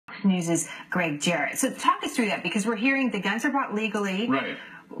Fox News' Gregg Jarrett. So talk us through that, because we're hearing the guns are bought legally. Right.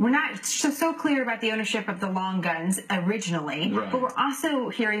 We're not so clear about the ownership of the long guns originally, right. but we're also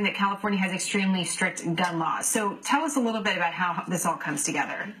hearing that California has extremely strict gun laws. So tell us a little bit about how this all comes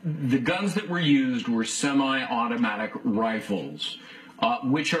together. The guns that were used were semi-automatic rifles,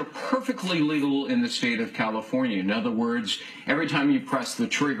 which are perfectly legal in the state of California. In other words, every time you press the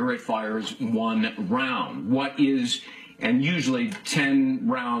trigger, it fires one round. And usually 10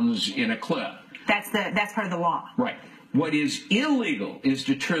 rounds in a clip. That's part of the law. Right. What is illegal is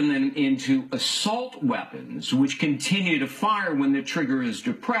to turn them into assault weapons, which continue to fire when the trigger is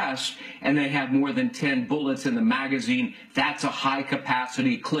depressed and they have more than 10 bullets in the magazine. That's a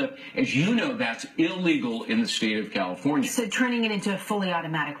high-capacity clip. As you know, that's illegal in the state of California. So turning it into a fully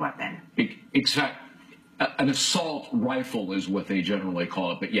automatic weapon. Exactly. An assault rifle is what they generally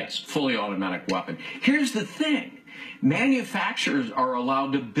call it, but yes, fully automatic weapon. Here's the thing. Manufacturers are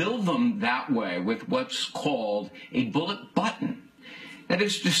allowed to build them that way with what's called a bullet button. That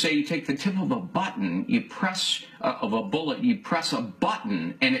is to say, you take the tip of a button, you press a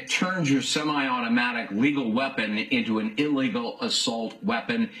button, and it turns your semi-automatic legal weapon into an illegal assault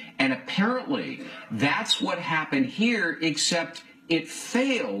weapon. And apparently, that's what happened here, except it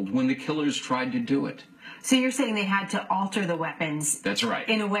failed when the killers tried to do it. So you're saying they had to alter the weapons. That's right.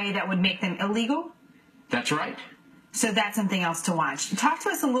 In a way that would make them illegal? That's right. So that's something else to watch. Talk to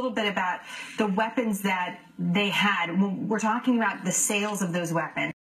us a little bit about the weapons that they had. We're talking about the sales of those weapons.